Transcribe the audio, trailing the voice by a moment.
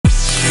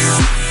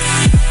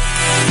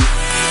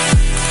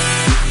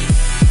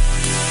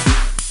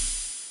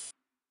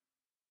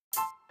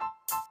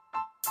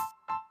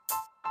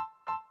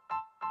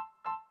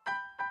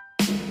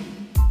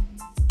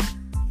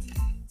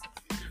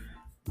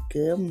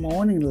Good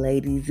morning,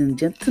 ladies and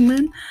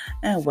gentlemen,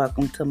 and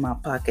welcome to my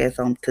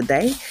podcast on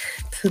today.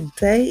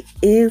 Today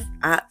is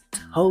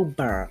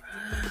October.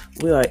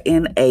 We are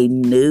in a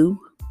new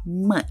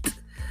month.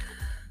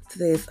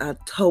 Today is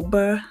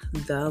October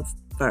the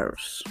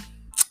 1st.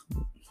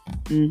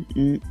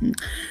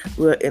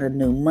 We're in a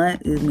new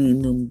month. It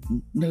means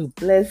new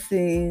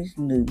blessings,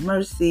 new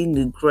mercy,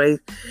 new grace.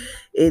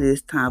 It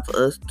is time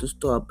for us to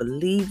start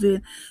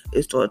believing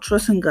and start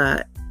trusting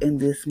God in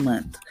this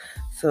month.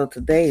 So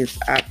today is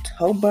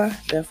October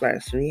the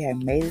 1st. We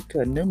have made it to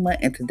a new month,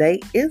 and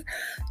today is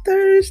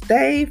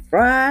Thursday,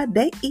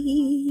 Friday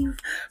Eve.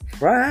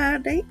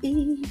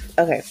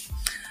 Okay,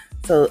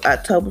 so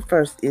October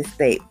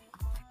 1st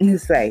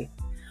is say,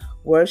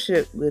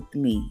 worship with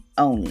me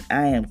only.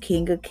 I am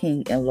King of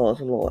Kings and Lord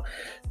of Lords.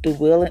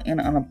 Dwelling in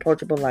an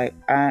unapproachable light,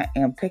 I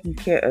am taking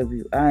care of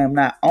you. I am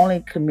not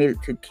only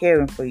committed to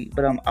caring for you,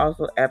 but I'm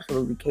also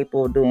absolutely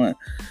capable of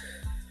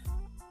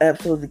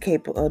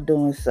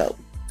doing so.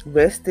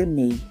 Rest in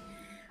me,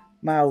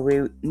 my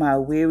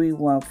weary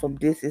one. From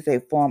this is a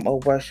form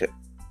of worship.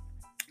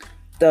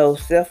 Though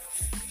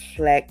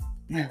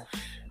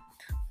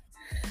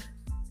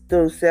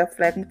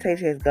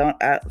self-flagmentation has gone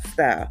out of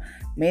style,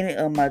 many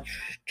of my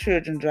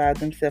children drive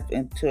themselves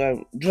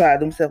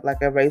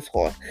like a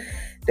racehorse.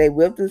 They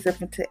whip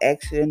themselves into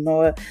action,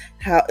 knowing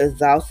how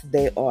exhausted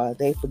they are.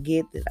 They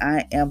forget that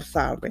I am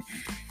sovereign,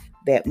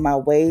 that my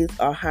ways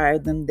are higher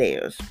than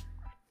theirs.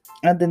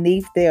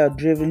 Underneath, they are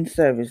driven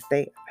servants.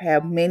 They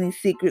have many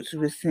secrets,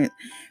 resent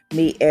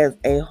me as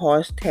a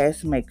harsh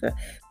taskmaker.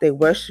 They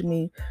worship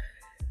me.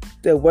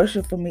 Their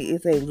worship for me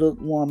is a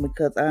lukewarm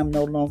because I am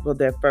no longer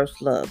their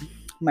first love.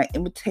 My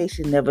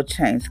invitation never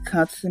changed.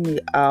 Come to me,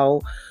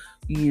 all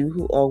you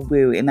who are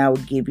weary, and I will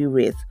give you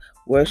rest.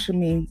 Worship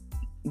me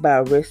by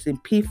resting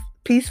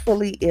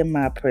peacefully in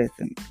my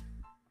presence.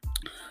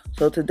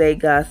 So today,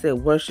 God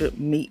said, worship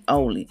me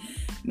only.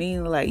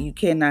 Meaning, like, you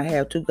cannot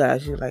have two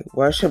gods. You like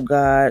worship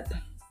God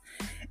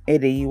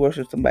and then you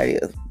worship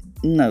somebody else.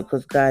 No,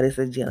 because God is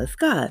a jealous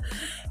God.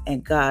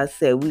 And God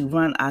said we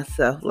run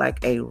ourselves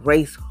like a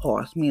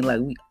racehorse, meaning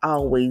like we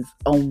always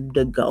on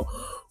the go.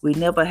 We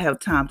never have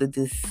time to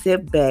just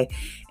sit back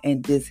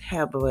and just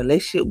have a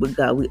relationship with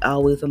God. We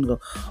always on the go.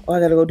 Oh, I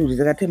gotta go do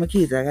this. I gotta take my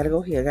kids. I gotta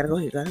go here. I gotta go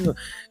here. Gotta go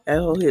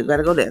here.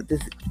 Gotta go there.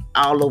 This is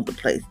all over the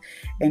place.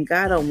 And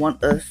God don't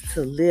want us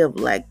to live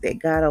like that.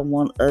 God don't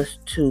want us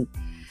to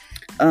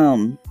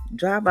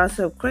drive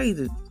ourselves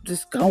crazy,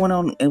 just going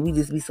on, and we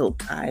just be so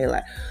tired.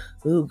 Like,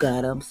 oh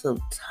God, I'm so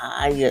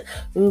tired.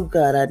 Oh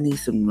God, I need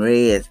some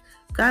rest.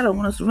 God don't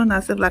want us to run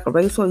ourselves like a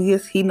racehorse.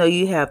 Yes, He know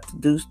you have to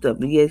do stuff.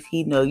 Yes,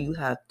 He know you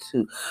have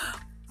to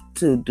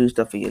do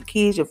stuff for your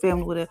kids, your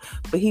family, whatever.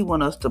 But He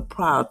want us to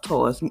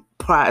prioritize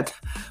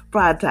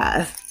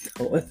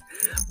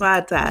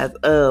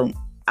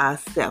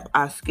ourselves,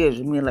 our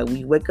schedule. I mean, like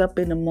we wake up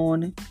in the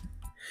morning,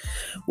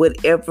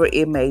 whatever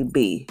it may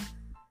be.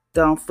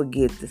 Don't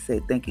forget to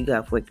say, thank you,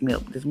 God, for waking me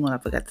up this morning.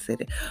 I forgot to say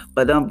that.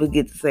 But don't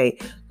forget to say,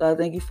 God,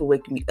 thank you for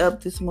waking me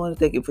up this morning.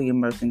 Thank you for your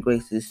mercy and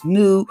grace is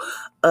new.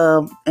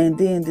 And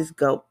then just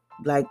go,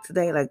 like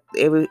today, like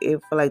every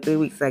for like 3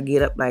 weeks, I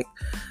get up like,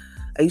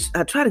 I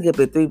try to get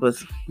up at 3, but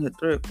at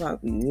 3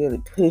 o'clock, we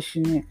really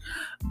pushing it.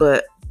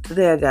 But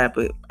today I got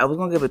up I was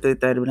going to get up at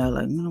 3:30, but I was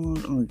like, you know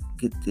what, I'm going to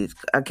get this.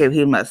 I kept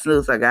hitting my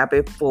snooze. So I got up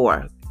at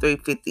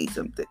 3:50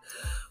 something.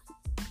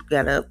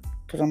 Got up,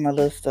 put on my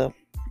little stuff.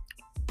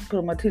 Put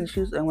on my tennis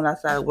shoes, and when I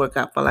started work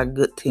out for like a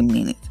good 10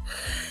 minutes.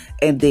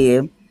 And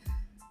then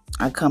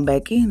I come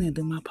back in and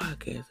do my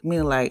podcast.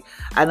 Meaning like,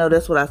 I know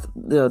that's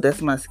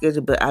that's my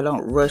schedule, but I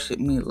don't rush it.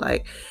 Meaning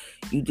like,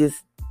 you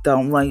just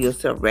don't run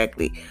yourself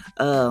raggedy.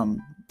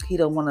 He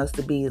don't want us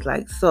to be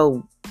like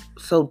so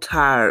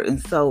tired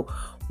and so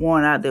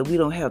worn out that we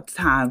don't have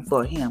time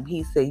for him.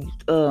 He said,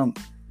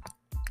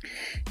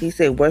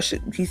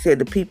 worship. He said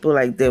the people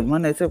like that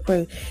run themselves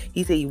crazy.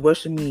 He said, you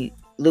worship me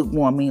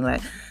lukewarm. Meaning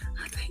like,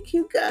 thank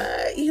you,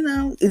 God. You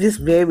know, it's just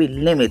very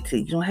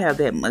limited. You don't have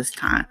that much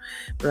time.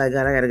 But like,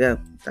 God, I gotta go.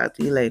 Talk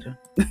to you later.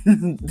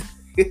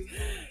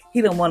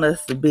 He don't want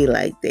us to be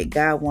like that.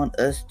 God want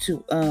us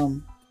to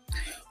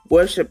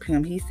worship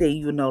Him. He said,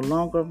 "You're no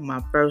longer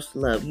my first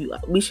love."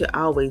 We should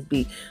always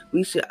be.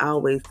 We should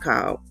always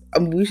call.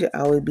 We should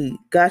always be.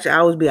 God should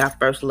always be our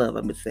first love.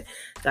 I'm gonna say,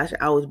 God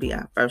should always be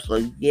our first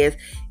love. Yes,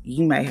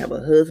 you might have a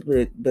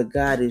husband, but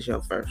God is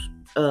your first.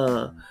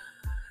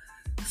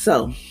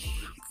 So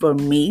for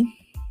me,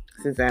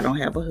 since I don't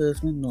have a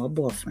husband nor a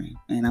boyfriend,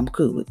 and I'm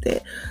cool with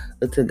that,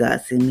 until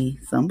God send me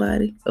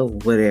somebody or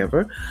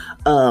whatever.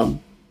 I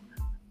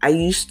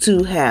used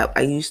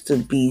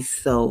to be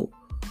so,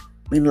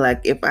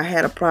 like if I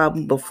had a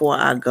problem before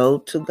I go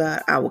to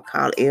God, I would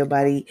call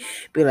everybody,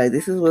 be like,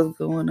 this is what's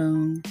going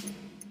on.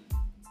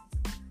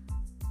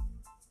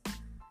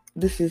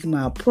 This is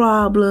my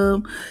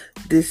problem.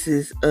 This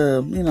is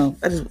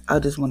I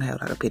just want to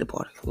have like a pity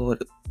party.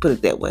 Put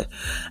it that way.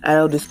 I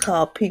don't just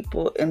call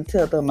people and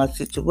tell them my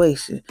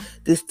situation.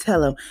 Just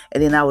tell them,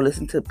 and then I will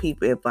listen to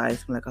people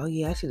advice. I'm like, oh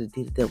yeah, I should have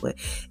did it that way.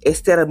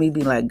 Instead of me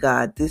being like,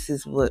 God, this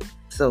is what.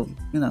 So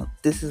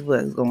this is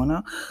what's going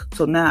on.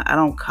 So now I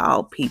don't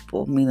call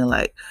people. Meaning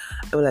like,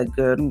 I be like,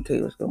 girl, let me tell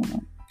you what's going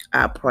on.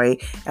 I pray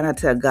and I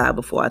tell God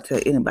before I tell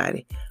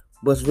anybody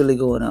what's really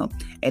going on.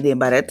 And then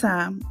by that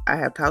time, I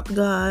have talked to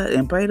God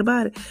and prayed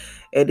about it.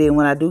 And then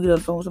when I do get on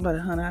the phone with somebody,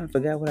 honey, I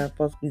forgot what I'm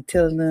supposed to be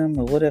telling them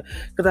or whatever.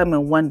 Because I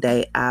mean, one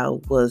day I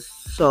was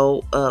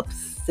so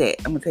upset.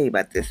 I'm going to tell you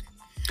about this.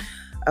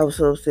 I was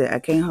so upset. I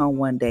came home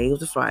one day. It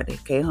was a Friday.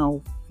 Came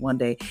home one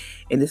day.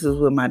 And this is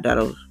when my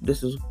daughter,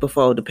 this was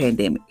before the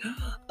pandemic.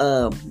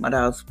 My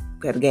daughter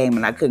had a game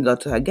and I couldn't go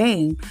to her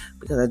game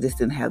because I just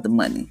didn't have the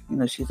money.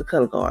 She's a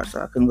color guard,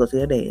 so I couldn't go see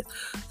her dad.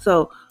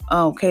 So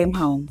came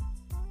home.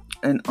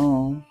 And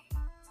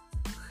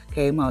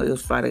came home. It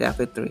was Friday. Got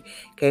for 3.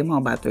 Came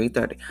home by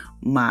 3:30.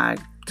 My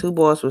 2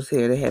 boys was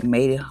here. They had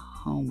made it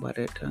home by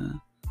that time.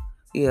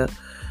 Yeah,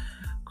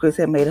 Chris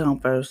had made it home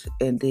first,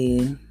 and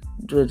then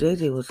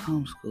JJ was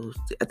homeschooled.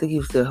 I think he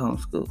was still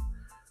homeschooled.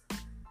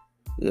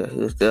 Yeah, he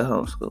was still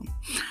homeschooled.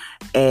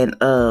 And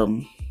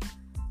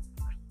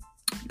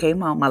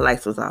came home. My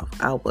lights was off.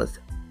 I was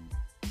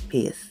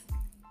pissed.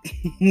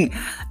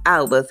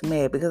 I was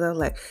mad because I was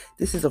like,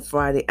 this is a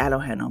Friday. I don't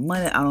have no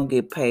money. I don't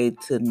get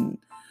paid to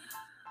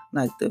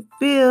like the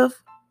 5th,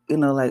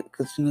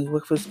 because you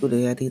work for school,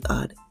 they had these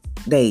odd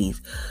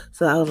days.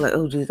 So I was like,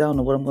 oh geez, I don't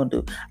know what I'm gonna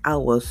do. I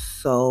was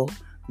so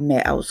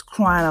mad. I was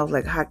crying. I was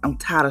like, I'm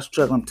tired of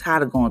struggling. I'm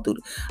tired of going through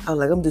this. I was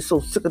like, I'm just so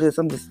sick of this.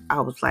 I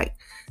was like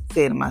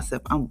saying to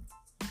myself,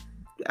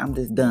 I'm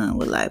just done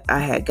with life. I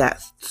had got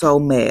so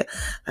mad.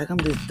 Like, I'm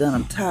just done.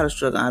 I'm tired of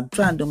struggling. I'm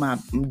trying to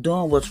I'm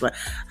doing what's right.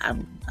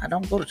 I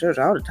don't go to church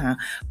all the time,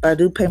 but I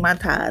do pay my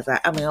tithes. I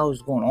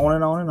was going on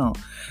and on and on.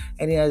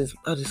 And then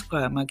I just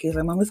cried. My kids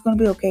like, Mom, it's going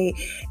to be okay.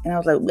 And I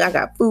was like, I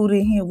got food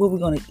in here. What we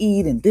going to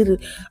eat? And did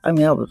it. I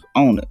was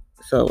on it.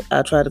 So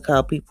I tried to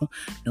call people.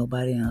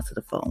 Nobody answered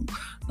the phone.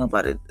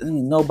 Nobody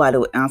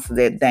would answer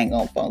that dang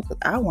on phone because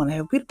I want to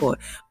have a pity party.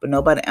 But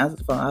nobody answered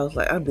the phone. I was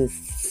like, I'm just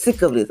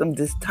sick of this. I'm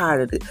just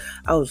tired of it.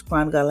 I was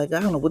crying to God like, I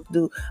don't know what to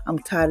do. I'm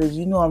tired of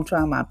it. I'm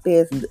trying my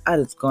best. And I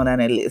just gone down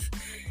that list.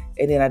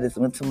 And then I just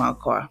went to my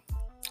car.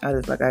 I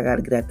was like, I got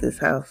to get out this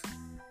house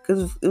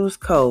because it was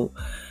cold.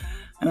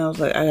 And I was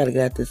like, I got to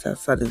get out this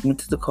house. So I just went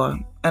to the car.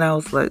 And I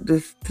was like,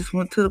 just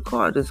went to the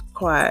car, just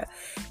cried.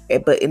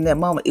 But in that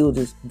moment, it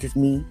was just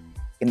me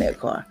in that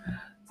car.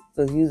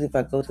 Because usually if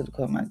I go to the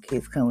car, my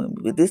kids come with me.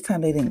 But this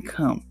time they didn't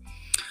come.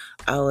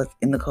 I was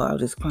in the car. I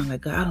was just crying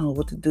like, God, I don't know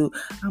what to do.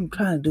 I'm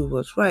trying to do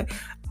what's right.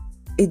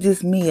 It's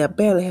just me. I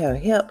barely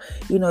have help.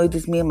 It's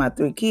just me and my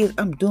 3 kids.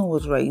 I'm doing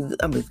what's right.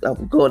 I'm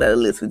going down the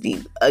list with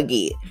you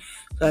again.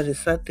 So I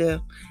just sat there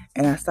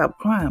and I stopped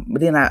crying. But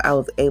then I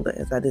was able,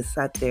 as I just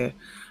sat there,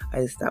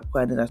 I just stopped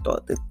crying and I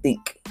started to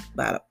think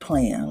about a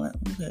plan. I'm like,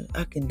 okay,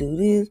 I can do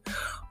this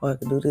or I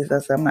can do this. I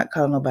said, I'm not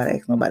calling nobody,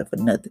 asking nobody for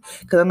nothing.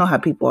 Because I know how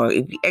people are.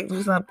 If you ask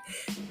for something,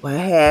 what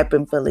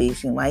happened,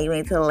 Felicia? Why you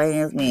ain't tell the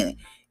last minute?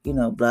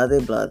 Blah, blah,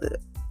 blah.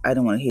 I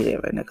didn't want to hear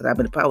that right now because I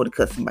probably would have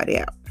cut somebody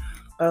out.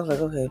 I was like,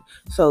 okay.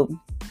 So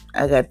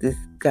I got this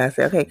guy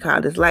say, okay,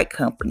 call this light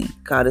company.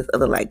 Call this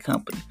other light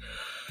company.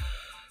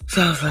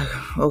 So I was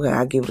like, okay,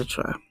 I'll give it a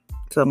try.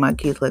 So my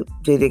kids, like,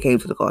 JJ came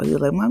to the car. He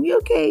was like, Mom, you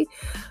okay?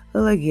 I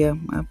was like, yeah,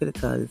 I'm going to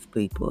call these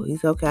people.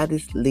 He's okay, I'll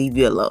just leave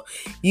you alone.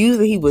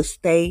 Usually he would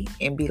stay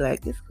and be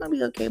like, it's going to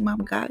be okay, Mom,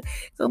 God,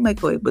 go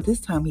make way. But this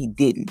time he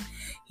didn't.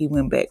 He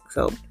went back.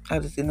 So I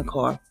was in the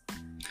car.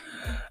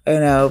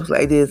 And I was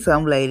like,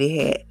 some lady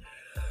had,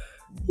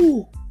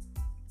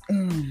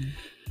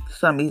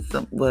 some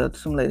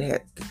lady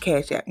had to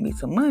cash out me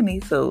some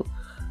money. So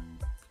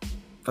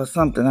for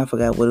something, I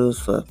forgot what it was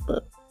for,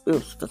 but it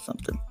was for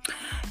something.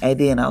 And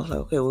then I was like,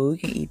 okay, well, we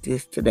can eat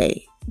this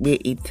today. We'll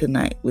eat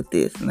tonight with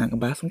this. And I can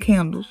buy some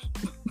candles.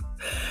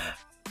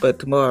 But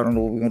tomorrow, I don't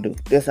know what we're going to do.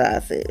 That's how I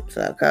said.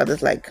 So I called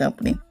this light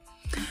company.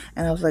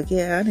 And I was like,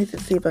 yeah, I need to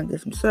see if I can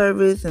get some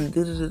service. And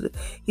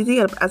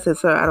I said,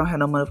 sir, I don't have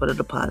no money for the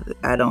deposit.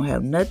 I don't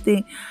have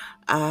nothing.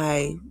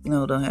 I,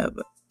 don't have,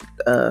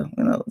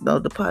 no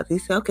deposit. He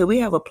said, okay, we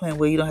have a plan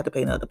where you don't have to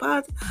pay no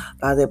deposit.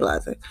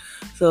 Blase.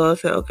 So I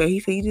said, okay. He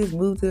said, you just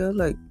moved there? I was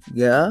like,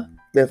 yeah.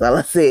 That's all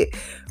I said.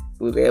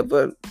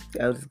 Whatever.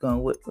 I was just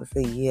going with, I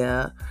said,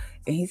 yeah.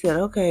 And he said,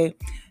 okay.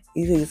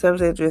 He said, your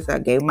service address. I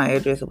gave my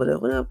address or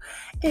whatever.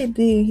 And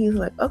then he was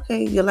like,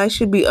 okay, your light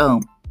should be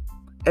on.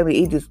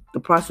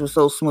 The process was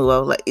so smooth. I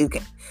was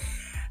like,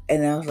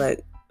 and I was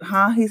like,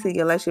 huh? He said,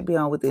 your light should be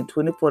on within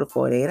 24 to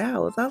 48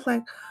 hours. I was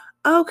like,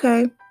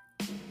 okay.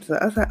 So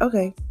I was like,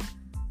 okay.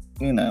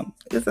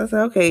 I said,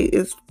 okay,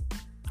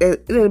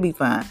 it'll be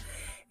fine.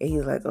 And he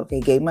was like, okay,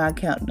 gave my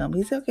account number.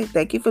 He said, okay,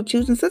 thank you for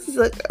choosing such and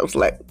such. I was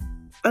like,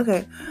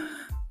 okay.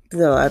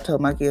 So I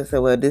told my kids,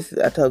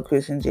 I told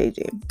Chris and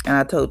JJ. And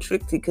I told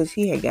Trixie because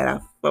she had got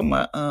off from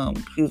a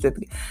she was at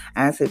the,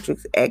 I said,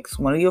 Trix, ask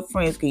one of your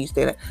friends, can you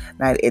stay that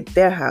night at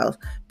their house,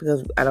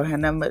 because I don't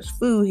have that much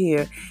food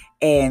here,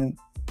 and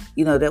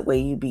that way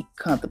you be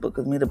comfortable,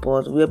 because me and the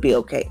boys will be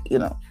okay,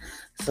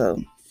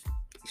 So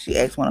she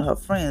asked one of her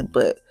friends,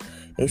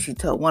 and she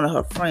told one of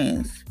her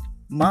friends'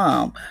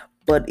 mom,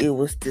 but it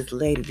was this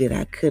lady that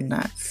I could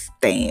not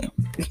stand.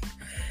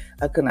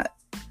 I could not.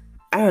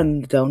 I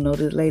don't know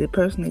this lady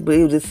personally, but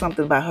it was just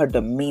something about her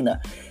demeanor.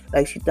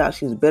 Like, she thought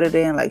she was better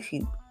than, I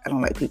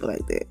don't like people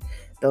like that.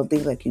 Don't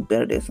think like you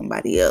better than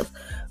somebody else.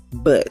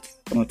 But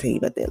I'm going to tell you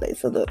about that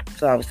later.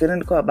 So I was sitting in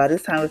the car. By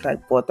this time, it's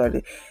like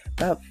 4:30,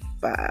 about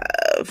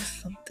 5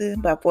 something,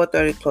 about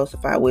 4:30, close to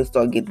 5, it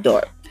started getting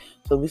dark.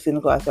 So we sit in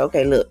the car. I said,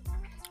 okay, look,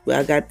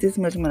 I got this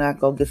much money. I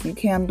go get some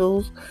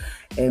candles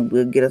and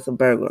we'll get us a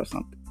burger or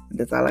something.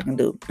 That's all I can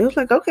do. They was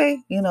like, okay,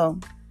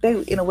 they,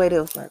 in a way, they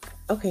was like,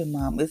 okay,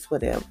 Mom, it's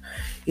whatever.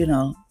 It's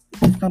going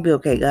to be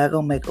okay. God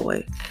going to make a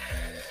way.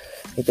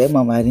 At that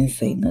moment, I didn't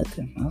say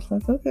nothing. I was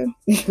like, okay.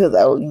 Because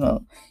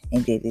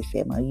and they just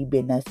said, Mom, you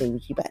better not say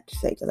what you about to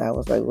say. Because I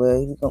was like,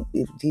 well,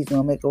 if he's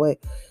going to make a way,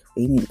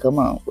 well, you need to come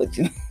on. But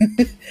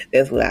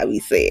that's what I be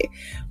saying.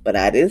 But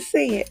I didn't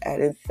say it. I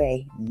didn't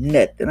say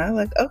nothing. I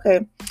was like,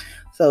 okay.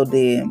 So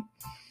then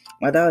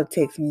my daughter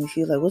texted me.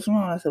 She was like, what's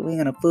wrong? I said, we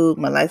ain't got no food.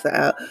 My lights are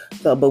out.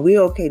 So, but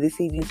we're okay this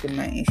evening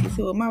tonight. And she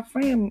said, well, my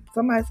friend,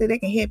 somebody said they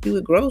can help you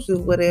with groceries,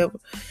 whatever.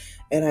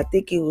 And I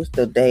think it was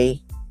the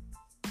day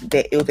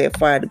that it was that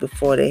Friday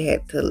before they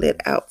had to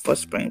let out for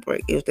spring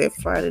break. It was that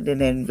Friday. Then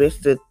the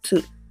rest of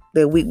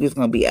that week we was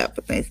going to be out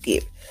for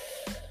Thanksgiving.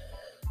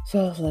 So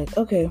I was like,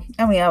 okay.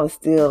 I mean, I was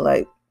still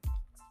like,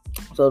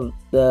 so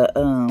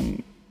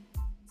the,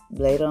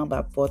 later on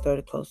about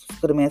 4:30 close.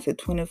 So the man said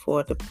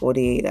 24 to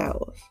 48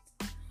 hours.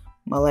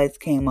 My lights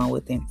came on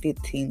within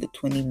 15 to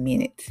 20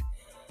 minutes.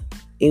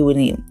 It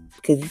wouldn't even,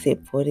 because he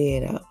said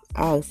 48 hours.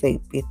 I would say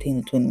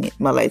 15 to 20 minutes.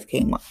 My lights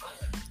came on.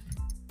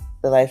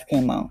 The lights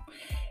came on.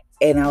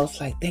 And I was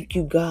like, thank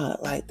you, God.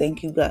 Like,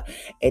 thank you, God.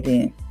 And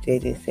then they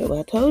just said, well,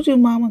 I told you,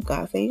 Mama.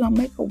 God said, you're going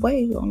to make a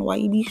way. I don't know why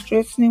you be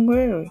stressing and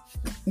worrying.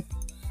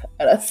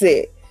 And I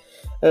said,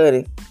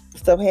 honey,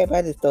 stuff happened.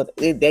 I just thought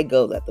that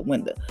goes out the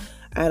window.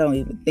 I don't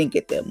even think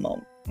at that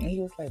moment. And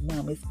he was like,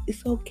 Mom,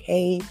 it's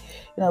okay.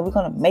 We're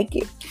going to make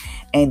it.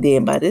 And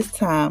then by this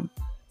time,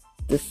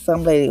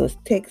 some lady was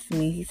texting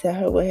me. He said, I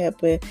heard what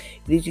happened.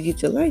 Did you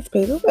get your lights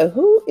paid? I was like,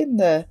 who in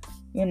the,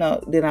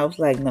 then I was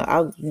like,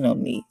 no,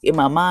 me. In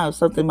my mind,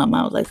 something in my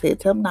mind was like, say,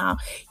 tell them now,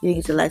 you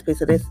didn't get your lights paid,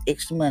 so that's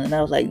extra money. And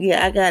I was like,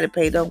 yeah, I got it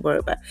paid. Don't worry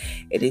about it.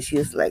 And then she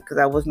was like, because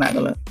I was not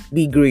going to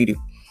be greedy.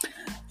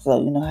 So,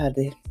 how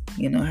the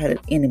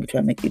enemy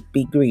try to make you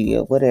be greedy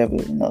or whatever,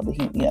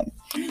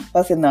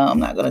 I said, no, I'm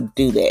not going to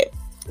do that.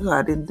 So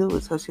I didn't do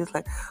it. So she was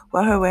like,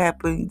 well, I heard what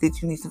happened.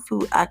 Did you need some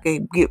food? I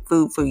can get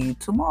food for you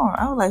tomorrow.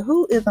 I was like,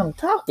 who is I'm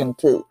talking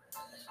to?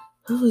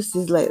 Who is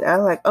this lady? I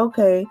was like,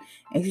 okay.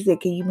 And she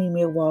said, can you meet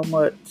me at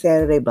Walmart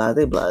Saturday, blah,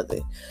 blah, blah.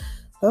 So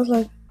I was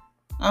like,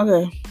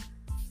 okay.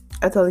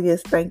 I told her,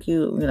 yes, thank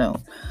you,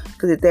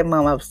 because at that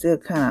moment I was still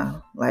kind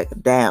of like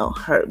down,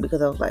 hurt,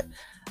 because I was like,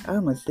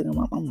 I'm a single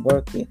mom. I'm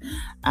working.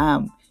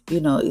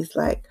 It's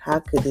like, how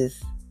could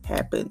this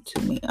happen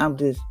to me? I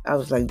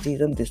was like,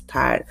 geez, I'm just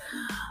tired.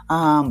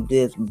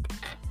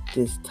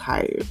 Just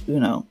tired,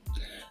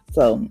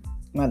 So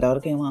my daughter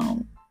came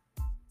home.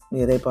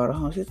 Yeah, they brought her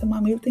home. She said,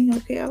 Mom, everything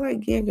okay? I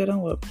like, yeah, girl,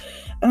 don't worry.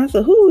 And I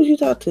said, who would you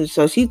talk to?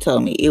 So she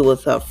told me it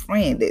was her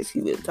friend that she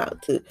would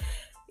talk to,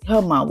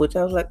 her mom, which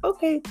I was like,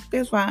 okay,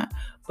 that's fine.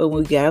 But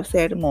when we got up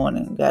Saturday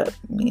morning, got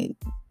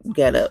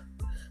up.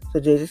 So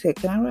JJ said,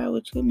 can I ride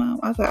with you, Mom?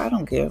 I was like, I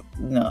don't care.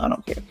 No, I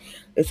don't care.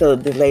 And so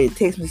the lady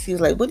texted me. She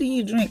was like, what do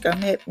you drink?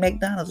 I'm at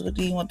McDonald's. What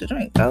do you want to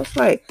drink? I was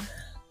like,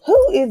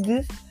 who is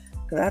this?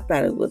 Because I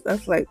thought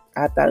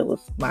it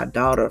was my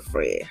daughter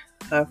friend,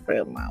 her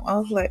friend, Mom. I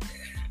was like,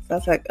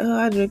 oh,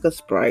 I drink a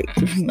Sprite.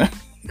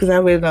 Because I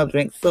really don't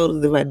drink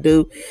sodas. If I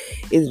do,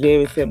 it's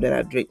very simple that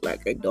I drink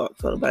like a dark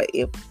soda. But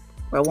if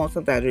I want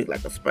something, I drink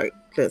like a Sprite,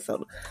 clear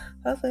soda.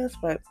 I was like,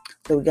 Sprite.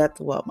 So we got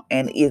to Walmart,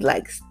 and it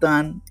like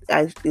stunned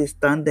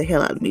the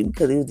hell out of me,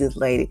 because it was this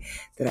lady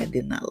that I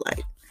did not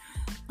like.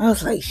 I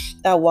was like,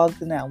 I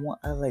walked in there. I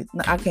was like,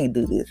 no, I can't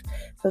do this.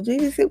 So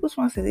JJ said, what's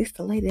wrong? I said, it's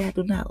the lady I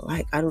do not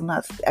like. I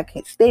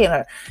can't stand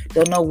her.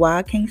 Don't know why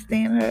I can't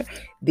stand her.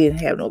 Didn't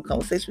have no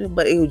conversation with her,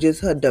 but it was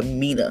just her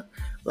demeanor.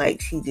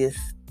 Like, she just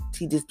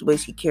the way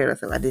she carried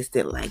herself, I just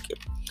didn't like it.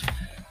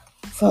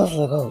 So I was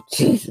like, oh,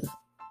 Jesus.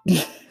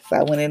 So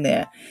I went in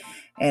there,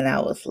 and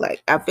I was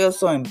like, I felt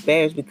so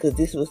embarrassed, because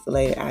this was the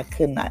lady I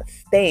could not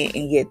stand,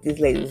 and yet this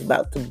lady was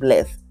about to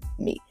bless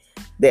me.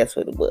 That's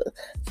what it was.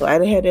 So I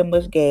didn't have that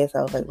much gas.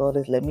 I was like, Lord,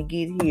 just let me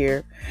get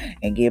here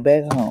and get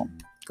back home.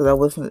 Because I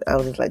was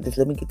just like, just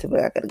let me get to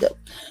where I gotta go.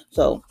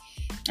 So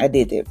I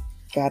did that.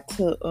 Got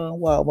to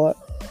Walmart.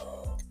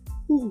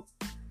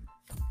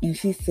 And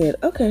she said,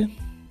 okay.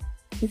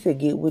 She said,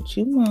 get what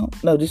you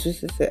want. No, this was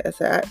just said. I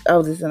said,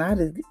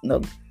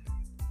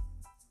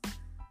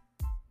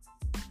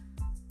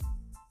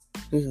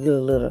 just get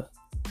a little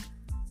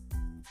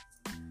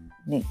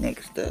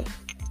knick-knack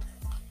stuff.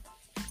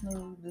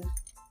 this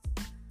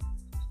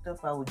stuff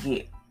I would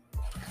get.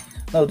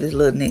 No, this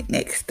little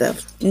knick-knack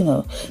stuff.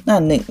 Not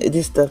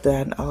this stuff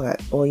that I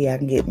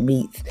can get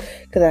meats.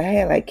 Because I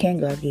had like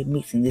Kango, I get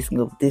meats and this and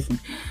go with this.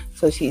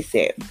 So she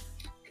said,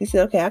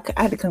 okay,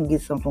 I had to come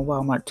get something from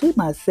Walmart to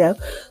myself.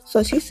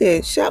 So she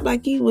said, shop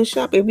like you would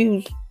shop if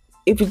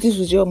this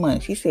was your money.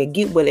 She said,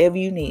 get whatever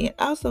you need.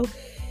 Also,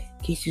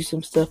 get you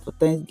some stuff for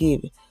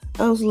Thanksgiving.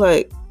 I was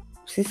like,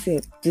 she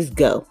said, just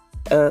go.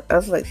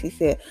 She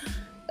said,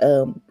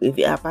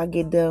 if I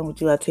get done with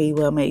you, I'll tell you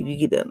what I made you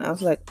get done. I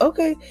was like,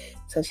 okay.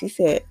 So she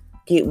said,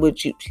 she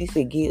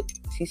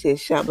said,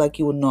 shop like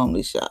you would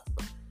normally shop.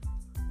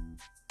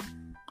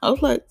 I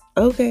was like,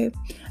 okay.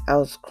 I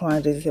was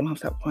crying. Just said, Mom,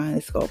 stop crying.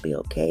 It's going to be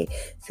okay.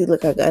 See,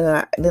 look,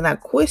 then I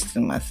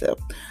questioned myself.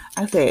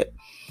 I said,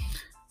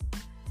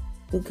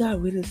 do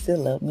God really still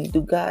love me?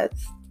 I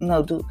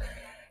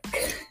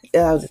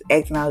was just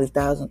asking all these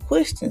 1,000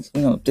 questions.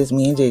 Just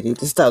me and JJ,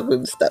 just talking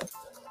and stuff.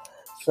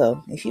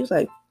 So, and she was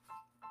like,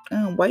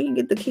 why you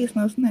get the kids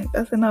no snack?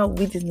 I said, no,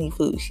 we just need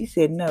food. She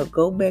said, no,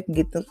 go back and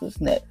get them some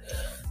snacks.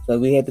 So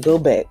we had to go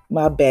back.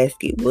 My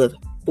basket was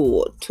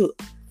full.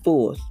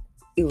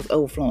 It was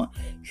overflowing.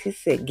 She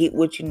said, get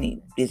what you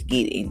need. Just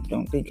get it.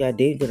 Don't think I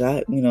did because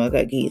I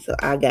got kids. So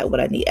I got what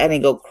I need. I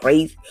didn't go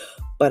crazy,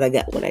 but I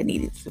got what I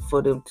needed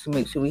for them to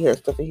make sure we had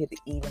stuff in here to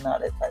eat and all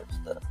that type of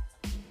stuff.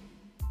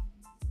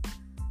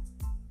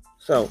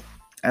 So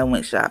I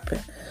went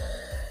shopping.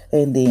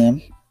 And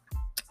then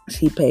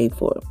she paid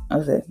for it.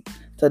 I said,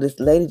 so this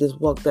lady just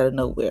walked out of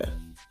nowhere.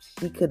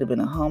 She could have been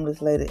a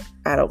homeless lady.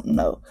 I don't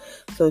know.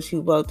 So she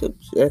walked up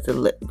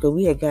because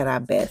we had got our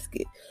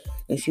basket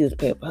and she was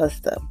paying for her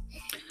stuff.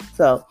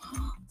 So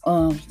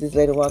this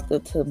lady walked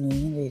up to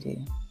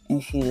me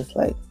and she was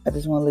like, I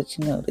just want to let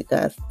you know that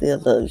God still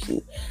loves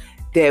you.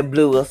 That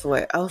blew us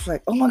away. I was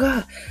like, oh my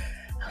God.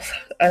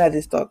 And I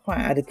just started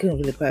crying. I couldn't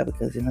really cry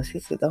because, she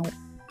said,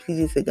 she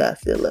just said, God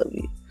still loves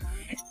you.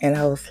 And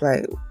I was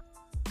like,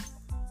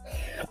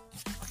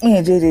 me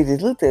and JJ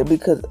just looked at her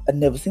because I'd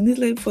never seen this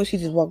lady before. She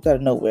just walked out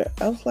of nowhere.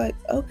 I was like,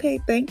 okay,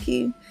 thank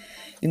you.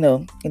 And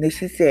then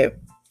she said,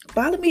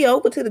 follow me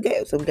over to the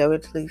gate. So we got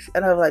ready to leave.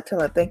 And I was like, tell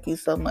her, thank you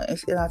so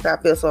much. And I said,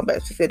 I feel so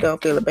bad. She said,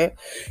 don't feel bad.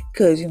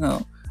 Because,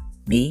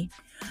 me.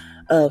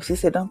 She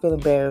said, don't feel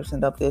embarrassed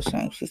and don't feel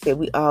ashamed. She said,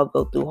 we all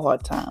go through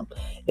hard times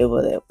and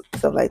whatever.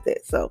 Stuff like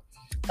that. So,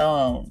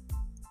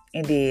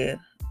 and then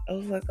I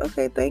was like,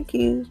 okay, thank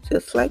you.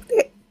 Just like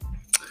that.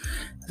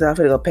 So I'm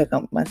finna go pack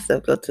up my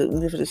stuff,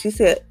 she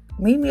said,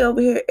 meet me over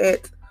here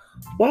at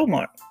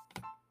Walmart.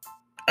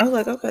 I was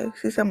like, okay.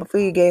 She said, I'm going to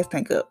fill your gas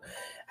tank up.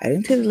 I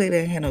didn't tell the lady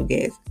I had no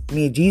gas.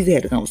 Me and Jesus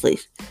had a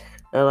conversation.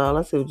 All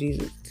I said was,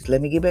 Jesus, just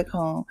let me get back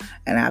home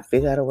and I'll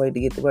figure out a way to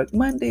get to work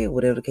Monday or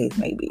whatever the case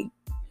may be.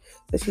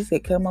 So she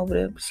said, come over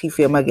there. She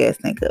filled my gas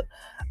tank up.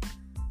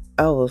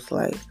 I was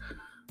like,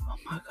 oh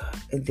my God.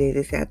 And then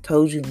they said, I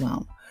told you,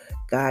 Mom,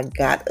 God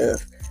got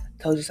us.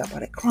 I told you stop all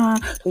that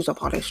crying. I told you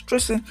stop all that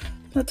stressing.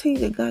 I tell you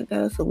that God got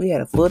us. So we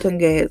had a full tank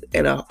of gas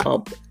and a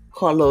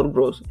carload of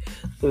groceries.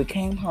 So we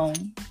came back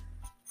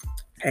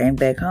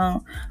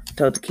home,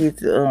 told the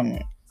kids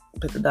to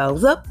put the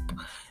dogs up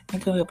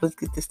and come help us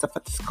get this stuff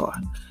out this car.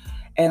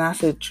 And I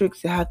said,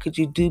 Trixie, how could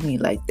you do me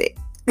like that?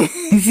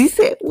 She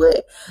said,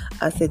 what?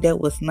 I said, that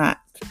was not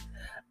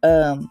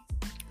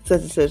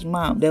such and such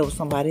mom. That was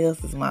somebody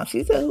else's mom.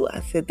 She said, who? I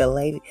said, the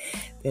lady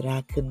that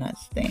I could not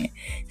stand.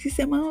 She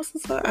said, Mom, I'm so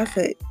sorry. I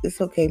said, it's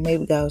okay.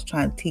 Maybe God was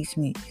trying to teach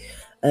me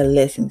a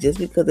lesson. Just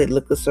because they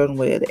look a certain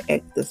way or they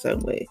act a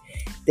certain way,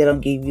 they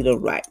don't give you the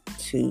right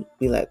to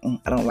be like,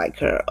 I don't like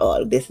her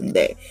or this and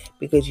that,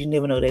 because you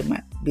never know, they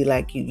might be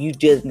like you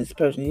judging this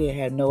person, you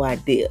have no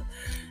idea.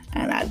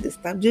 And I just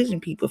stopped judging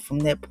people from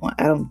that point.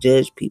 I don't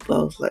judge people.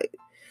 I was like,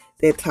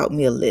 that taught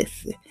me a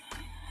lesson.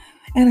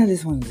 And I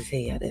just wanted to tell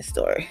y'all that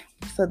story,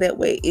 so that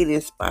way it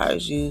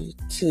inspires you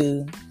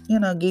to,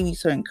 give you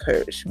some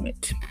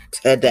encouragement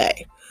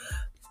today.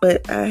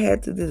 But I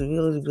had to just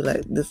really be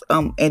like this,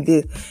 and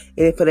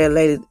for that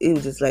lady, it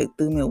was just like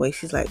threw me away.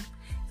 She's like,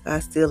 I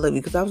still love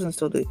you, because I was in the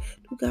store. Do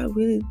God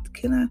really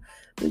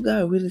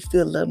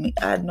still love me?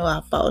 I know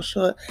I fall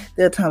short.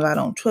 There are times I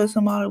don't trust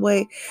him all the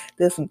way.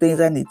 There's some things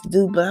I need to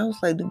do, but I was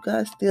like, do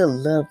God still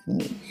love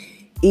me?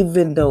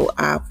 Even though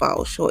I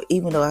fall short,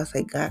 even though I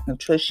say God can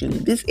trust you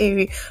in this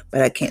area,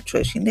 but I can't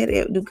trust you in that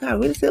area. Do God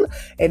really still love?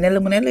 And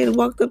then when that lady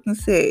walked up and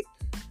said,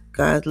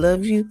 God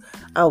loves you,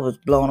 I was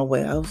blown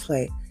away. I was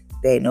like,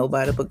 there ain't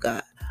nobody but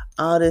God.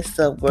 All this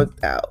stuff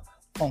worked out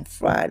from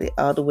Friday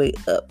all the way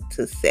up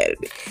to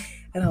Saturday.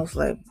 And I was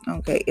like,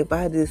 okay, if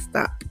I just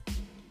stop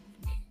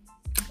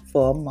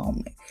for a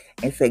moment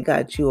and say,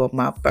 God, you are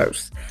my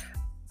first.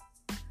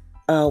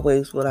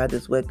 Always will I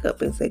just wake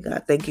up and say,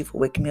 God, thank you for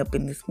waking me up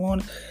in this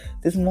morning.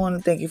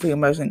 Thank you for your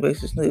mercy and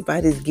grace. If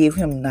I just give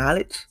him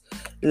knowledge,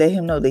 let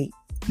him know that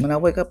when I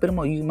wake up in the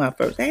morning, you my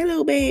first.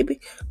 Hello, baby.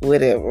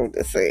 Whatever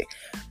to say.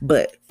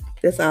 But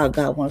that's all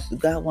God wants to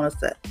do.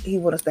 He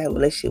wants us to have a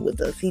relationship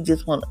with us. He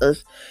just wants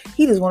us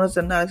to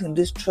acknowledge and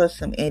just trust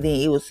him. And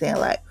then it was saying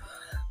like,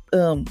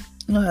 you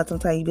know how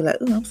sometimes you be like,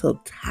 oh, I'm so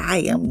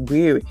tired, I'm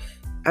weary.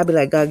 I be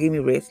like, God, give me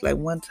rest. Like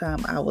one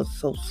time I was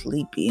so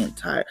sleepy and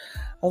tired.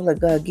 I was like,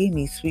 God, give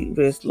me sweet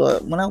rest,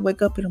 Lord. When I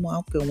wake up in the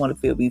morning, I want to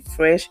feel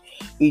refreshed,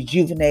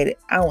 rejuvenated.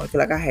 I want to feel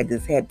like I had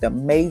the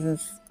amazing,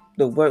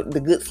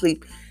 the good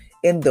sleep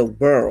in the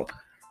world.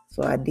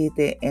 So I did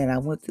that, and I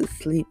went to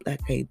sleep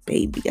like a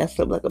baby. I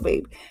slept like a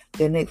baby.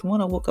 The next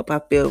morning I woke up,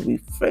 I felt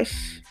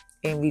refreshed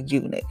and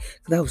rejuvenated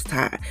because I was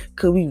tired.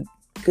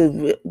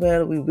 Because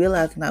whether we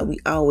realize now, we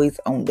always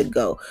on the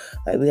go.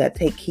 Like we gotta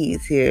take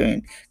kids here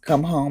and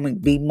come home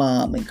and be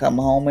mom and come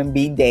home and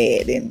be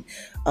dad and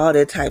all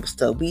that type of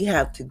stuff. We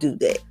have to do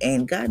that.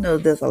 And God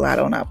knows there's a lot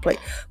on our plate.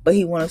 But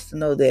He wants us to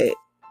know that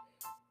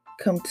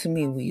come to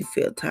me when you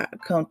feel tired.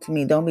 Come to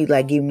me. Don't be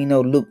like giving me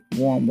no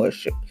lukewarm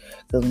worship.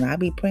 Because when I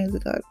be praying to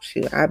God,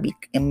 I be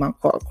in my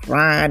car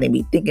crying and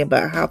be thinking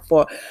about how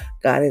far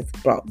God has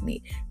brought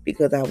me.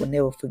 Because I will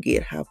never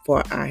forget how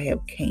far I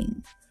have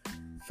came.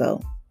 So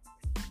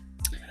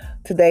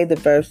today the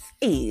verse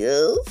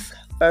is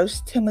 1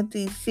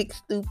 Timothy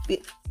 6 through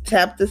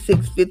chapter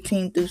 6,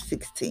 15 through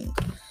 16.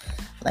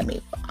 Let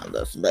me find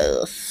this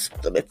verse.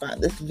 Let me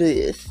find this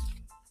verse.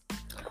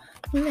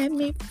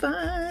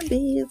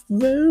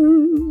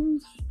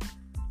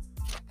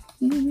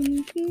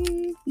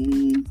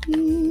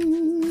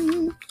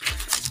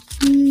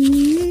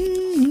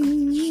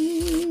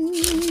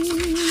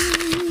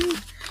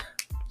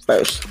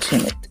 First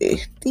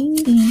Timothy.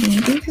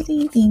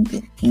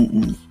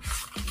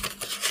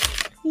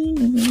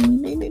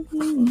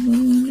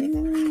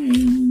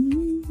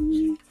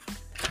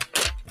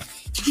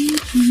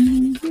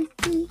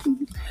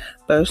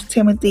 First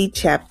Timothy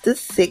chapter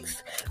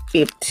 6,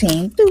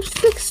 15 through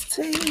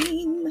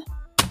 16.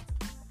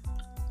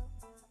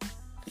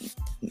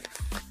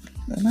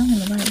 Am I in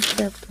the right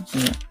chapter?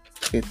 Yeah,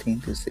 15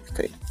 through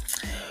 16.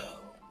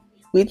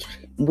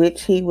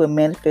 Which He will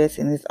manifest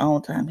in His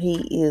own time.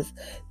 He is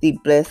the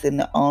blessed and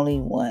the only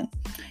one,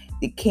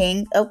 the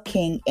King of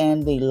kings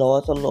and the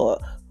Lord of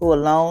lords, who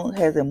alone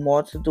has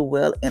immortal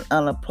dwell in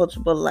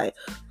unapproachable light,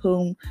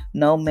 whom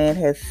no man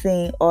has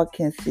seen or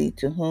can see,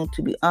 to whom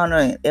to be honor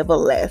and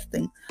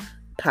everlasting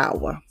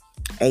power.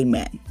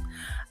 Amen.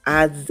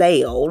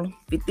 Isaiah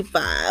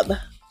 55,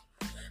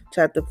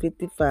 chapter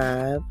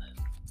 55.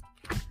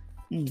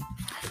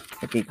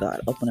 Okay,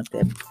 God, open up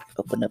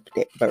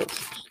that verse.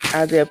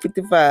 Isaiah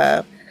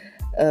 55,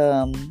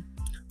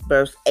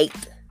 verse 8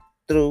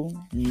 through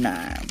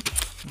 9.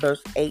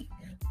 Verse 8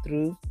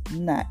 through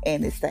 9.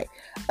 And it say,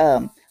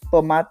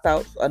 for my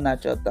thoughts are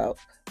not your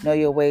thoughts, nor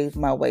your ways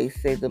my ways,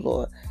 say the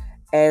Lord.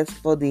 As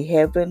for the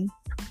heaven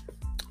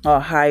are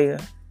higher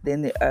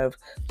than the earth,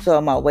 so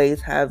are my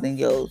ways higher than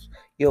your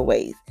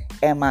ways,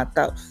 and my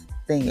thoughts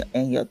than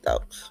your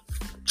thoughts.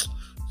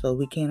 So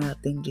we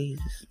cannot think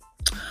Jesus.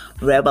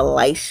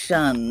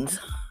 Revelations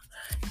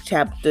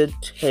chapter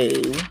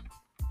 2.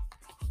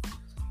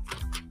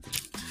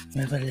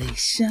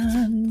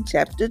 Revelation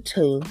chapter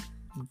 2,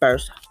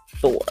 verse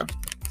 4.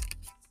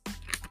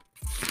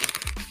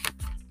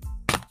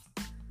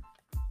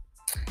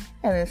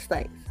 And it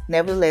states,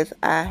 nevertheless,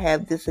 I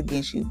have this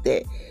against you,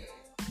 that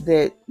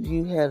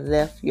you have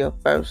left your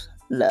first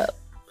love.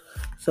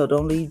 So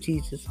don't leave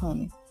Jesus,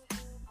 honey.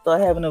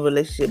 Start having a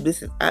relationship.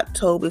 This is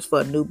October. It's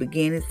for a new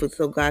beginning,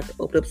 so God can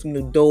open up some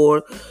new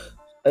doors,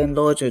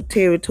 enlarge your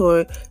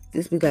territory.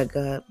 Just be like,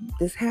 God,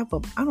 just have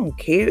I don't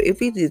care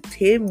if it's just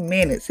 10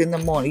 minutes in the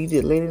morning. You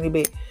just lay in the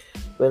bed,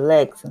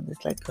 relax, and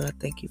just like, God,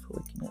 thank you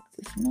for waking up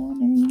this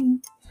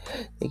morning.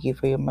 Thank you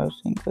for your mercy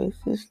and grace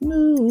is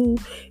new.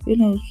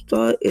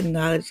 Start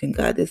acknowledging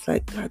God. It's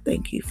like, God,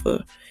 thank you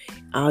for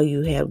all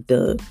you have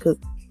done. Because,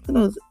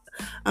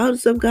 all the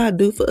stuff God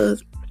do for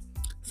us,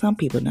 some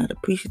people are not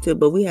appreciative,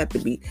 but we have to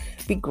be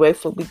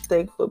grateful, be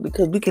thankful,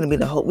 because we can be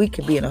in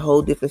a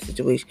whole different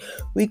situation.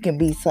 We can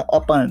be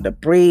up under the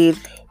bridge.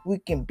 We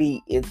can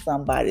be in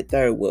somebody's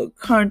third world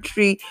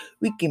country.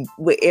 We can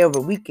wherever.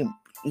 We can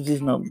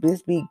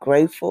just be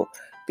grateful,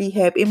 be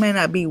happy. It may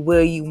not be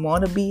where you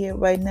want to be at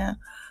right now,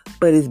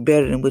 but it's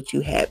better than what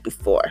you had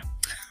before.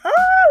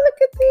 Oh,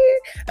 look at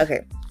that.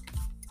 Okay,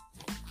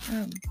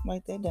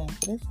 write that down.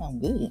 That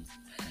sounds good.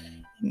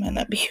 It might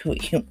not be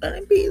what you want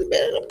to be. It's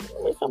better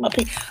than my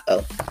pink.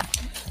 Oh,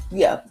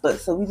 yeah. But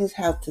so we just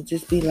have to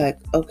just be like,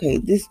 okay,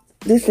 this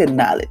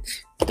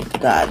acknowledge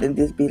God, and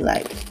just be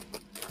like,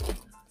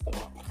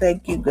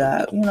 thank you,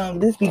 God.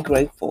 Just be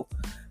grateful,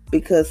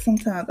 because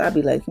sometimes I'll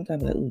be like,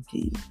 oh,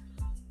 geez,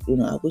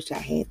 I wish I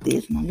had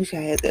this and I wish I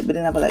had that. But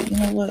then I'll be like, you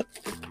know what?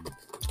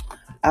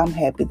 I'm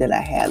happy that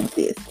I have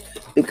this,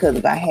 because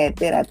if I had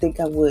that, I think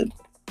I would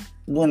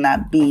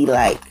not be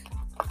like,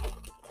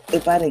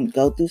 if I didn't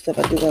go through stuff,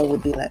 I think I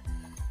would be like,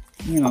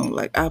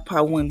 like I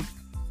probably wouldn't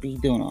be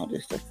doing all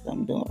this stuff that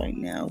I'm doing right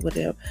now,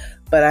 whatever.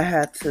 But I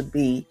had to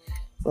be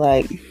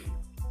like,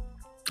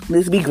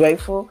 let's be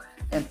grateful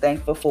and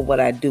thankful for what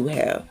I do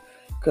have.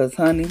 Because,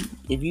 honey,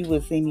 if you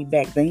would see me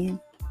back then,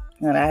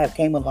 and I have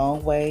came a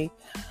long way.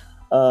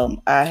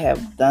 I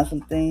have done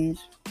some things.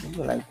 You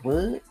were like,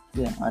 what?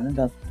 Yeah, I done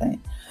some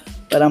things.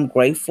 But I'm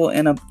grateful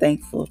and I'm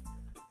thankful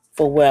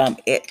for where I'm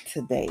at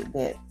today.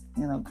 That,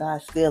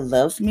 God still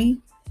loves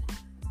me.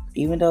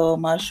 Even though all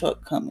my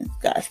shortcomings,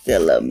 God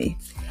still love me.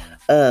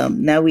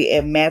 Now we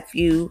at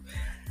Matthew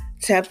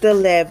chapter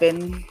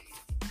 11,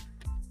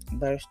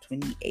 verse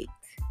 28.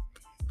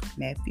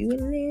 Matthew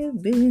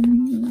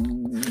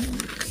 11.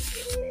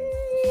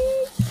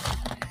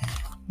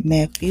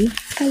 Matthew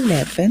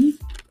 11,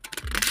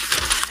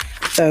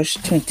 verse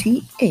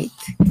 28.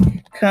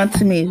 Come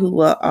to me,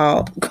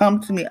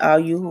 all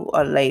you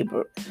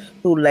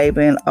who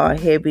labor and are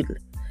heavy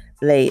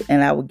laden,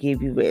 and I will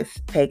give you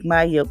rest. Take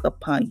my yoke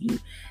upon you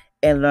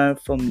and learn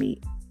from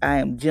me. I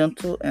am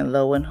gentle and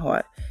low in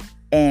heart,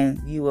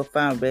 and you will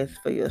find rest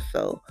for your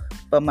soul.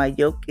 For my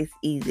yoke is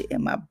easy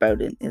and my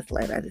burden is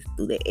light. I just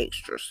do the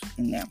extras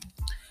in there.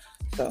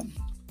 So I'm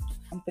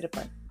going to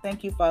pray.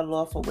 Thank you, Father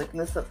Lord, for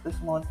waking us up this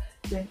morning.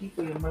 Thank you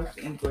for your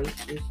mercy and grace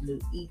is new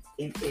each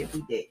and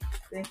every day.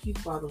 Thank you,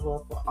 Father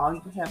Lord, for all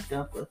you have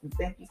done for us. And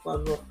thank you,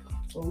 Father Lord,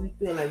 when we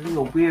feel like we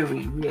are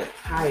weary, we are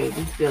tired,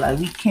 we feel like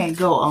we can't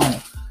go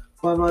on.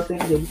 Father Lord,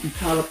 thank you that we can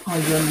call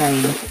upon your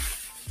name.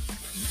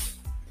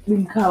 We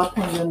can call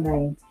upon your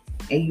name,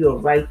 and you're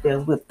right there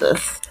with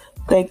us.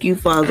 Thank you,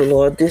 Father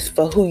Lord, just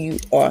for who you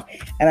are.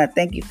 And I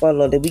thank you, Father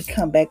Lord, that we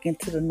come back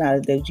into the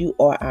knowledge that you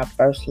are our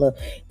first love,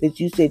 that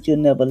you said you'll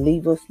never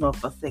leave us nor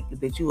forsake us,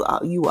 that you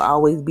will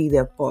always be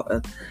there for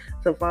us.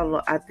 So, Father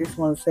Lord, I just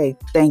want to say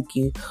thank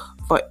you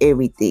for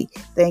everything.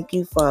 Thank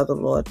you, Father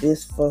Lord,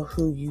 just for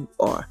who you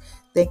are.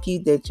 Thank you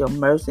that your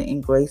mercy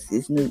and grace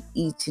is new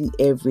each and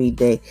every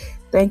day.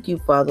 Thank you,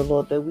 Father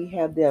Lord, that we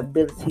have the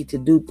ability to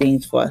do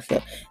things for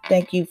ourselves.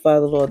 Thank you,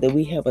 Father Lord, that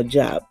we have a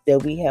job,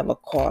 that we have a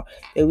car,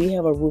 that we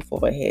have a roof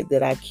over our head,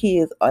 that our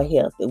kids are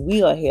healthy,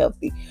 we are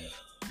healthy.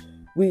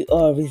 We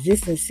are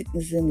resisting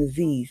sickness and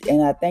disease.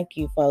 And I thank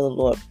you, Father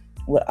Lord,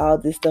 with all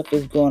this stuff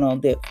is going on,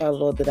 that Father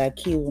Lord,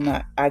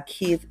 that our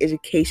kids'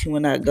 education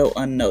will not go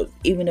unnoticed.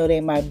 Even though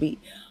they might be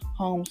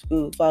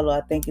homeschooled, Father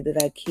Lord, I thank you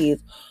that our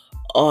kids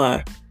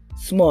are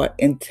smart,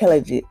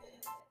 intelligent,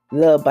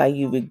 loved by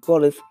you,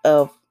 regardless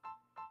of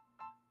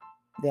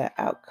their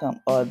outcome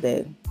or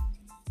their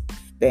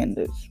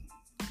status.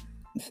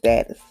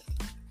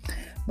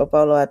 But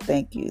Father Lord, I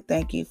thank you.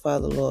 Thank you,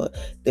 Father Lord,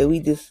 that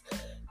we just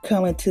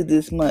come into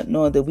this month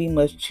knowing that we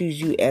must choose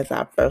you as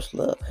our first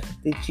love.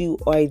 That you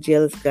are a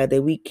jealous God,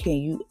 that we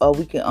can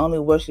only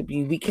worship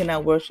you. We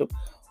cannot worship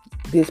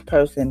this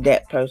person,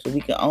 that person. We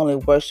can only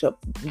worship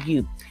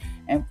you.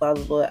 And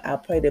Father Lord, I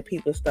pray that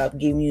people stop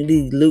giving you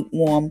these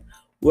lukewarm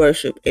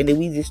worship, and that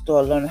we just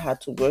start learning how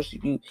to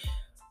worship you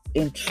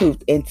in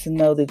truth, and to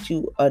know that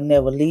you are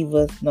never leave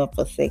us nor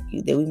forsake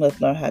you, that we must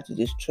learn how to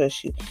just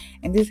trust you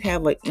and just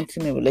have an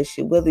intimate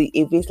relationship, whether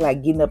if it's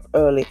like getting up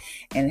early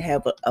and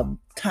have a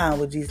time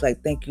with Jesus,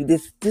 like thank you,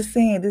 this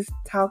saying, this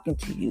talking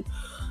to you,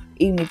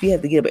 even if you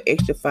have to get up an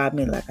extra 5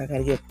 minutes, like I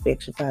gotta get up an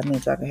extra 5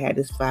 minutes so I can have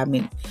this 5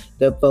 minutes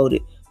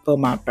devoted for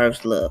my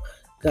first love.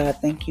 God,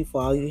 thank you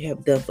for all you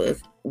have done for us.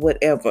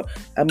 Whatever,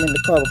 I'm in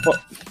the car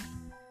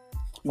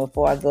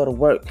before I go to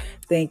work.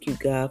 Thank you,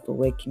 God, for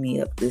waking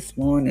me up this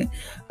morning.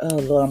 Oh,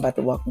 Lord, I'm about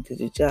to walk into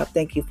the job.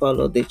 Thank you, Father,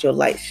 Lord, that your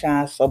light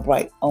shines so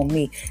bright on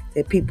me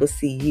that people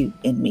see you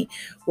in me.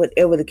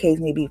 Whatever the case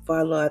may be,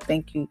 Father, Lord, I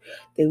thank you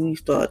that we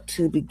start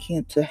to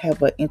begin to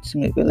have an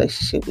intimate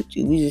relationship with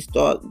you. We just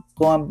start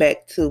going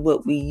back to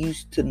what we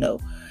used to know.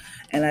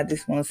 And I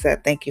just want to say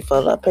thank you,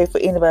 Father. I pray for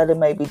anybody that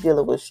may be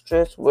dealing with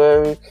stress,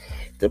 worry,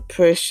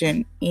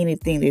 depression,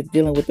 anything that's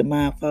dealing with the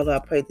mind. Father, I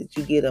pray that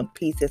you give them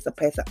peace that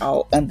surpasses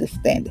all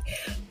understanding.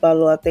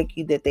 Father, I thank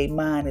you that they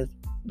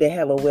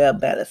have a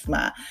well-balanced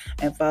mind.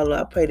 And Father,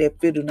 I pray that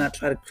fear do not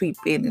try to creep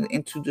in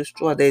and to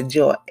destroy their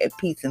joy and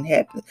peace and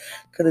happiness.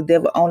 Because the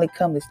devil only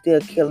comes to steal,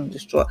 kill, and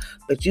destroy.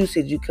 But you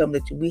said you come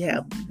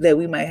that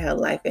we might have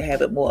life and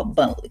have it more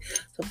abundantly.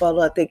 So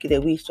Father, I thank you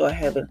that we start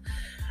having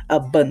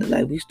abundant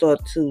life. We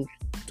start to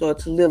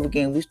live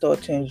again. We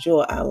start to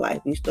enjoy our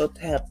life. We start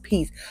to have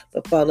peace.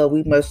 But Father,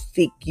 we must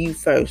seek you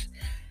first.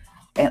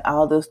 And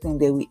all those things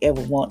that we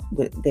ever want,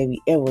 that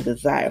we ever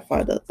desire,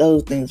 Father,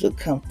 those things will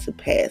come to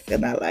pass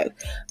in our life.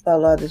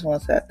 Father, I just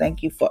want to say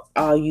thank you for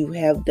all you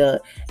have done.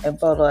 And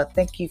Father, I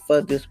thank you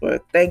for this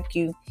word. Thank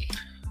you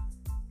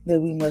that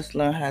we must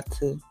learn how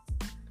to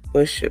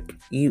worship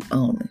you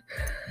only.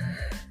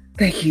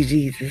 Thank you,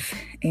 Jesus.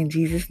 In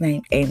Jesus'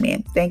 name,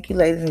 amen. Thank you,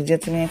 ladies and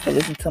gentlemen, for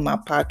listening to my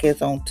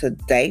podcast on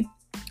today.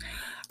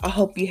 I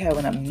hope you have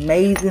an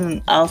amazing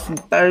and awesome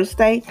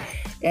Thursday.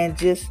 And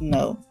just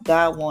know,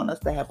 God wants us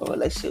to have a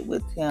relationship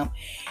with Him.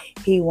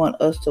 He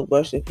wants us to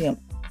worship Him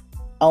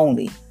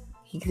only.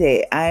 He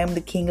said, I am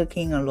the King of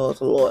Kings and Lord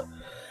of Lords.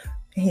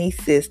 He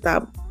said,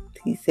 stop.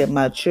 He said,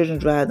 my children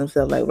drive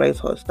themselves like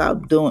racehorses.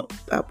 Stop doing it.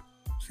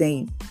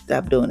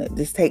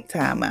 Just take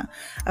time out.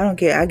 I don't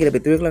care. I get up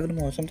at 3 o'clock in the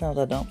morning. Sometimes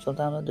I don't.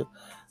 Sometimes I do.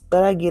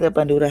 But I get up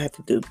and do what I have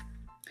to do.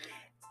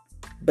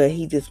 But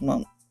He just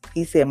won't.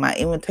 He said, my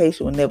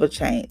invitation will never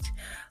change.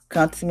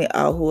 Come to me,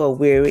 all who are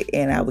weary,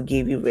 and I will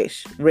give you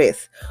rest.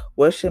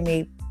 Worship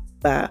me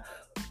by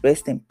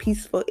resting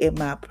peaceful in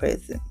my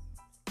presence.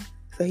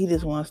 So He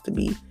just wants to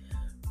be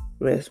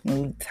rest.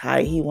 When we're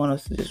tired, He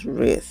wants us to just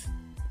rest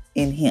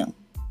in Him.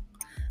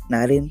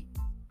 Not in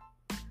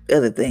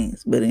other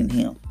things, but in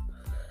Him.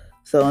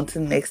 So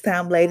until next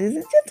time, ladies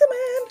and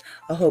gentlemen,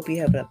 I hope you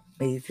have an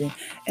amazing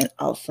and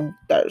awesome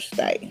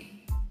Thursday.